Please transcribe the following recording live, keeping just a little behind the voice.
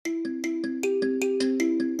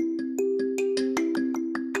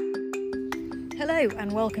Hello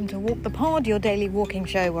and welcome to Walk the Pod, your daily walking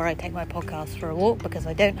show where I take my podcast for a walk because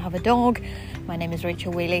I don't have a dog. My name is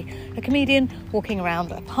Rachel Wheely, a comedian walking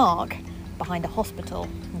around a park behind a hospital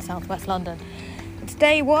in southwest London. It's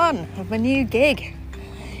day one of my new gig.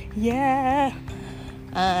 Yeah!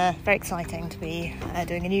 Very exciting to be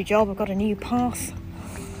doing a new job. I've got a new pass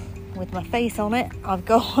with my face on it. I've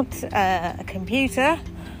got a computer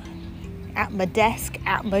at my desk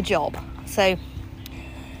at my job. So,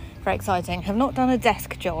 very exciting. I've not done a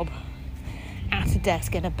desk job at a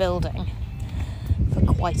desk in a building for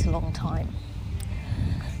quite a long time.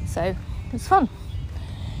 So, it's fun.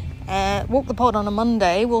 Walk the Pod on a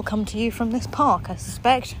Monday will come to you from this park, I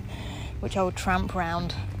suspect, which I will tramp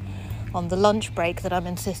round on the lunch break that I'm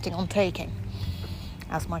insisting on taking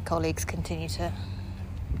as my colleagues continue to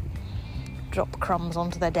drop crumbs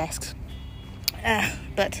onto their desks.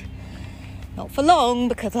 But not for long,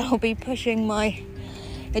 because I'll be pushing my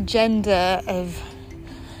agenda of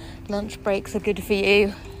lunch breaks are good for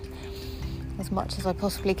you as much as I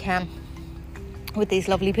possibly can with these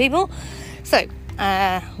lovely people. So,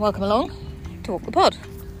 welcome along to Walk the Pod.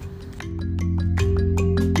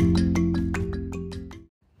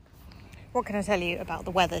 What can I tell you about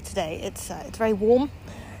the weather today? It's very warm.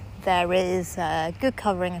 There is a good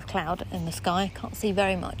covering of cloud in the sky. Can't see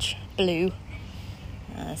very much blue.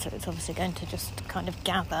 So it's obviously going to just kind of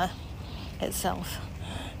gather itself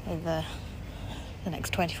over the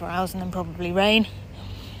next 24 hours and then probably rain.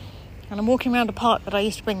 And I'm walking around a park that I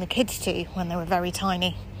used to bring the kids to when they were very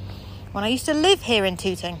tiny, when I used to live here in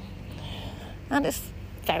Tooting. And it's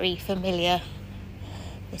very familiar.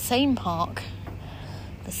 The same park,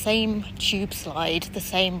 the same tube slide, the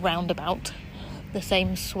same roundabout, the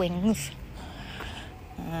same swings,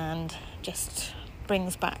 and just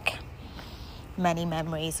brings back many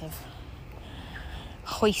memories of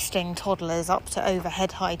hoisting toddlers up to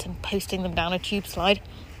overhead height and posting them down a tube slide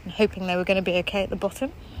and hoping they were going to be okay at the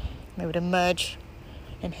bottom. They would emerge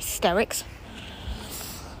in hysterics.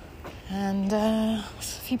 And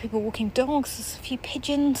there's a few people walking dogs, there's a few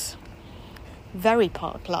pigeons. Very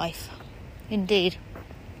park life, indeed.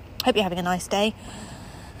 Hope you're having a nice day.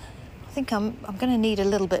 I think I'm going to need a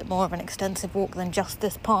little bit more of an extensive walk than just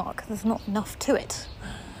this park. There's not enough to it.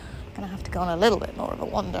 I'm going to have to go on a little bit more of a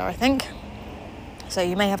wander, I think. So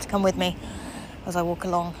you may have to come with me as I walk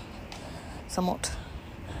along somewhat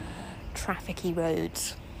trafficy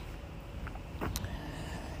roads.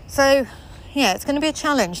 So, yeah, it's going to be a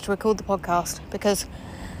challenge to record the podcast because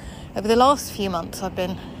over the last few months I've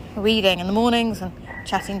been reading in the mornings and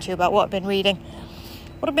chatting to you about what I've been reading.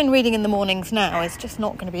 What I've been reading in the mornings now is just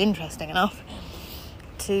not going to be interesting enough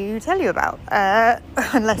to tell you about,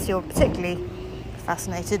 unless you're particularly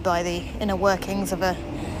fascinated by the inner workings of a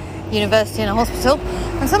university and a hospital,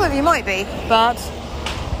 and some of you might be, but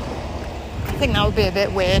I think that would be a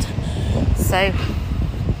bit weird. So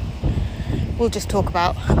we'll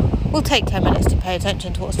take 10 minutes to pay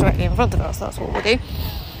attention to what's directly in front of us. That's what we'll do.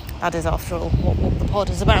 That is, after all, what the pod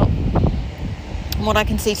is about. And what I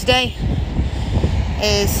can see today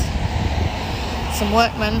is some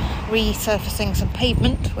workmen resurfacing some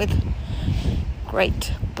pavement with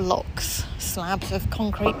great blocks, slabs of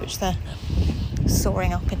concrete, which they're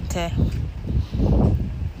sawing up into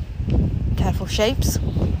careful shapes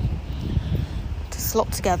to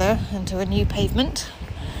slot together into a new pavement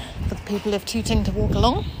for the people of Tooting to walk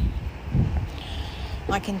along.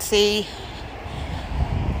 I can see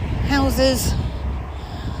houses,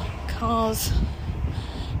 cars,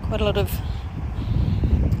 quite a lot of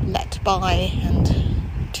let by and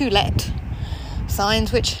to let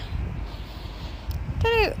signs, which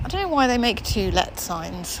I don't know why they make to let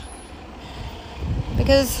signs,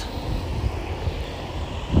 because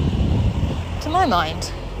to my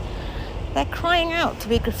mind they're crying out to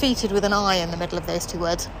be graffitied with an I in the middle of those two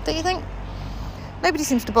words, don't you think? Nobody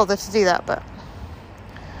seems to bother to do that, but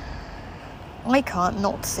I can't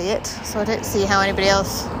not see it, so I don't see how anybody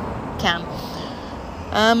else can.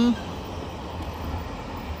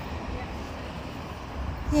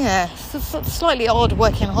 Yeah, it's slightly odd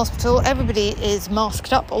working in a hospital. Everybody is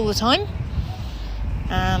masked up all the time,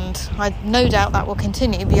 and I no doubt that will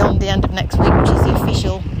continue beyond the end of next week, which is the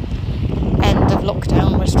official end of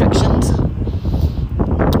lockdown restrictions.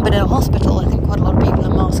 But in a hospital, I think quite a lot of people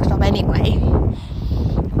are masked up anyway.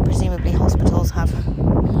 Presumably hospitals have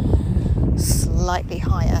slightly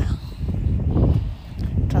higher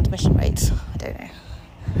transmission rates. I don't know.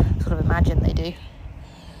 Sort of imagine they do.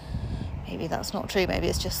 Maybe that's not true. Maybe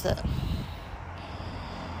it's just that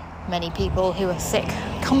many people who are sick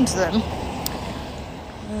come to them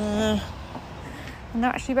and they're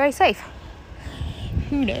actually very safe.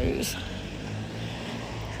 Who knows?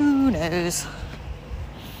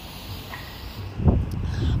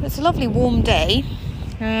 It's a lovely warm day,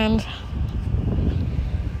 and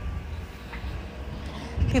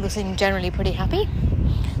people seem generally pretty happy.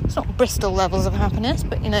 It's not Bristol levels of happiness,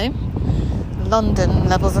 but London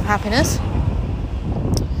levels of happiness.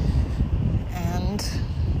 And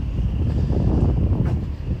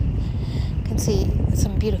you can see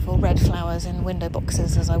some beautiful red flowers in window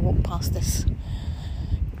boxes as I walk past this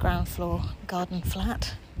ground floor garden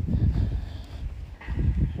flat.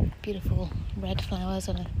 Beautiful red flowers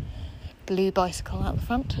and a blue bicycle out the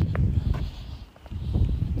front.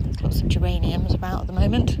 There's lots of geraniums about at the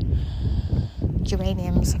moment.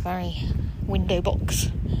 Geraniums are very window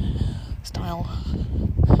box style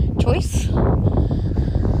choice.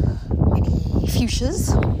 Many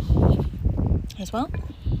fuchsias as well.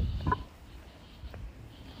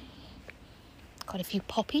 Quite a few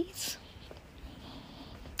poppies.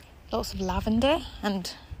 Lots of lavender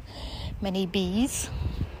and many bees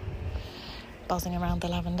buzzing around the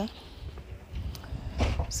lavender.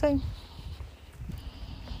 So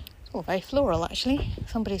it's all very floral, actually.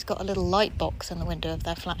 Somebody's got a little light box in the window of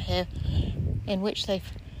their flat here, in which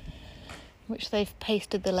they've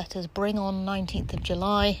pasted the letters "Bring on 19th of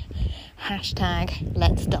July, #Let's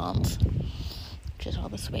Dance," which is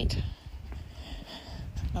rather sweet.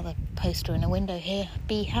 Another poster in a window here,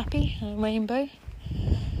 "Be Happy," a rainbow.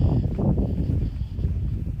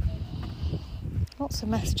 Lots of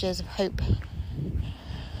messages of hope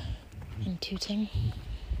in Tooting.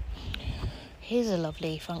 Here's a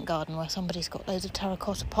lovely front garden where somebody's got loads of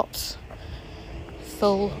terracotta pots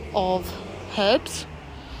full of herbs.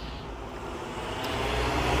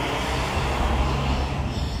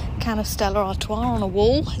 Can of Stella Artois on a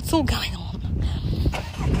wall. It's all going on.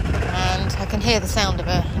 And I can hear the sound of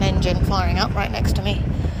an engine firing up right next to me.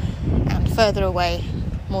 And further away,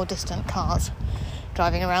 more distant cars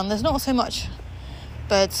driving around. There's not so much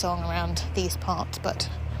birdsong around these parts, but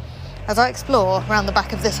as I explore around the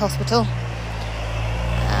back of this hospital,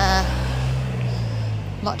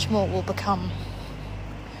 much more will become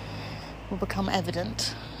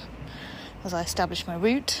evident as I establish my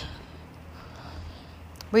route.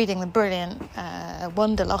 Reading the brilliant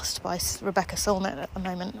Wanderlust by Rebecca Solnit at the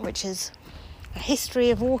moment, which is a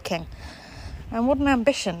history of walking. And what an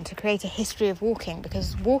ambition to create a history of walking,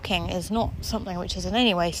 because walking is not something which is in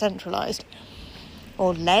any way centralised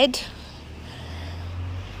or led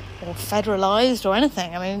or federalised or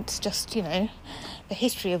anything. I mean, it's just, the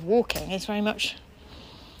history of walking is very much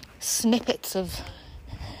snippets of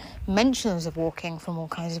mentions of walking from all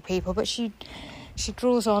kinds of people, but she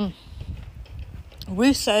draws on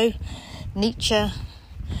Rousseau, Nietzsche,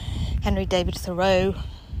 Henry David Thoreau.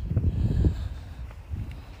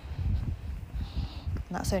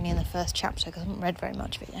 And that's only in the first chapter because I haven't read very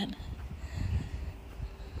much of it yet.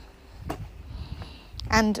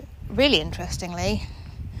 And really interestingly,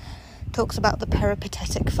 talks about the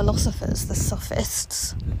peripatetic philosophers, the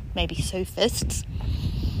sophists, maybe sophists,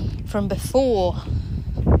 from before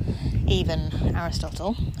even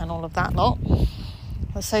Aristotle and all of that lot.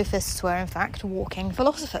 The sophists were in fact walking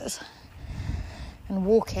philosophers. And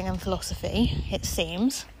walking and philosophy, it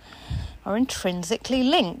seems, are intrinsically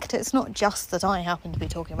linked. It's not just that I happen to be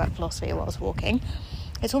talking about philosophy whilst walking.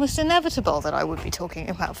 It's almost inevitable that I would be talking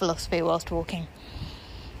about philosophy whilst walking,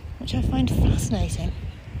 which I find fascinating.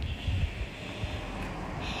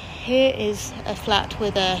 Here is a flat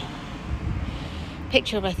with a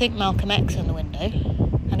picture of, I think, Malcolm X in the window,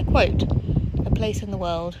 and a quote: "A place in the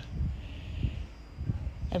world,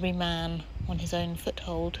 every man on his own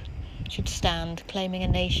foothold should stand, claiming a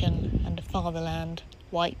nation and a fatherland,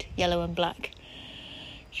 white, yellow and black,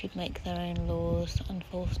 should make their own laws and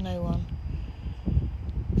force no one.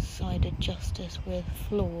 Sided justice with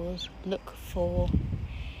flaws, look for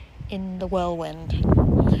in the whirlwind."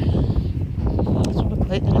 That's not a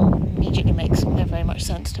quote that immediately makes very much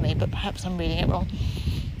sense to me, but perhaps I'm reading it wrong.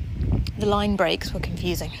 The line breaks were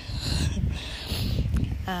confusing.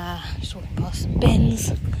 Just walking past some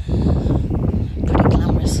bins.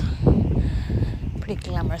 Pretty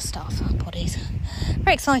glamorous stuff, bodies.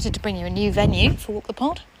 Very excited to bring you a new venue for Walk the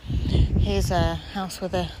Pod. Here's a house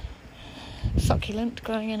with a succulent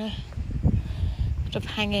growing in a sort of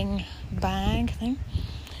hanging bag thing.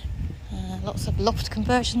 Lots of loft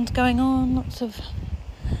conversions going on, lots of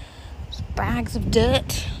bags of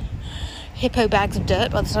dirt, hippo bags of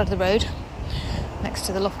dirt by the side of the road next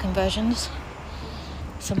to the loft conversions.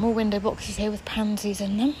 Some more window boxes here with pansies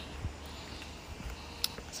in them.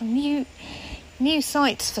 Some new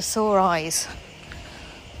sights for sore eyes.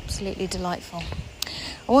 Absolutely delightful.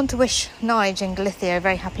 I want to wish Nige in Galicia a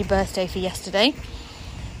very happy birthday for yesterday.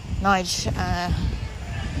 Nige has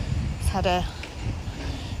had a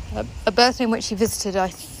a birthday in which he visited, I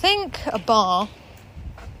think, a bar,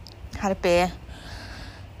 had a beer,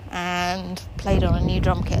 and played on a new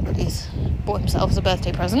drum kit that he's bought himself as a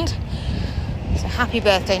birthday present. So happy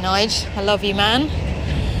birthday, Nige. I love you, man.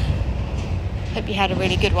 Hope you had a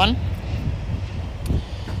really good one.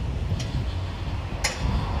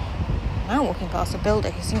 Now walking past a builder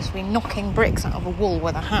who seems to be knocking bricks out of a wall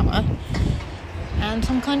with a hammer, and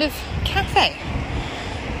some kind of cafe.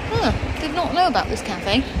 Did not know about this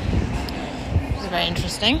cafe. This is very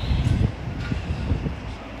interesting.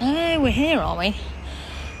 Oh, we're here, are we?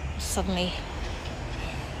 Suddenly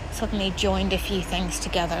joined a few things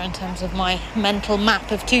together in terms of my mental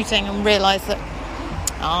map of Tooting and realised that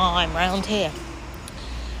I'm round here.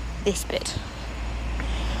 This bit.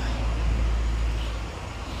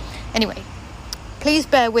 Anyway, please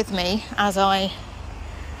bear with me as I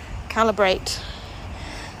calibrate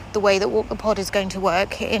the way that Walk the Pod is going to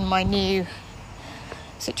work in my new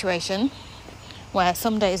situation, where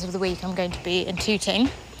some days of the week I'm going to be in Tooting,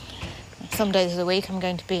 some days of the week I'm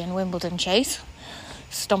going to be in Wimbledon Chase,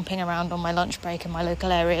 stomping around on my lunch break in my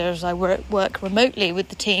local area as I work remotely with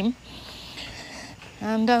the team.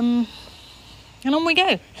 And on we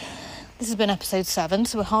go. This has been episode 7,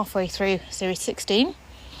 so we're halfway through series 16.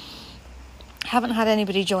 Haven't had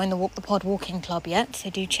anybody join the Walk the Pod walking club yet, so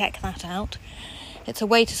do check that out. It's a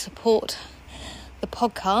way to support the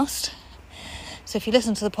podcast. So if you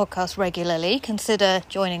listen to the podcast regularly, consider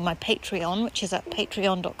joining my Patreon, which is at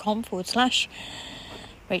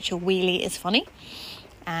patreon.com/Rachel Wheely is funny.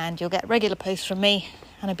 And you'll get regular posts from me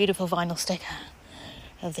and a beautiful vinyl sticker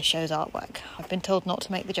of the show's artwork. I've been told not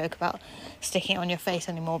to make the joke about sticking it on your face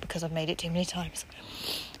anymore because I've made it too many times.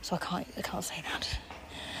 So I can't say that.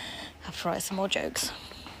 I have to write some more jokes.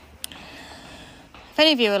 If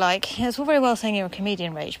any of you are like, it's all very well saying you're a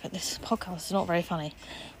comedian, Rach, but this podcast is not very funny.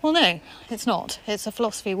 Well, no, it's not. It's a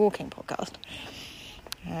philosophy walking podcast.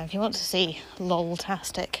 If you want to see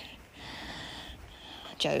lol-tastic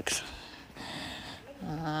jokes,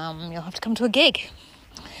 you'll have to come to a gig.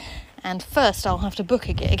 And first I'll have to book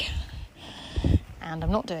a gig. And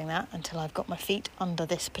I'm not doing that until I've got my feet under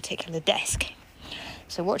this particular desk.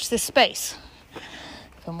 So watch this space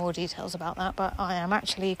for more details about that. But I am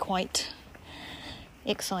actually quite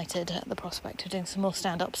excited at the prospect of doing some more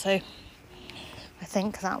stand-up. So I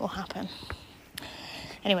think that will happen.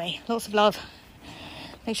 Anyway, lots of love.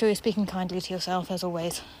 Make sure you're speaking kindly to yourself as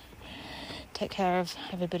always. Take care of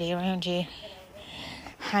everybody around you.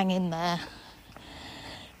 Hang in there.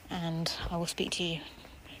 And I will speak to you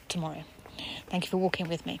tomorrow. Thank you for walking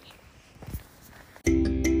with me.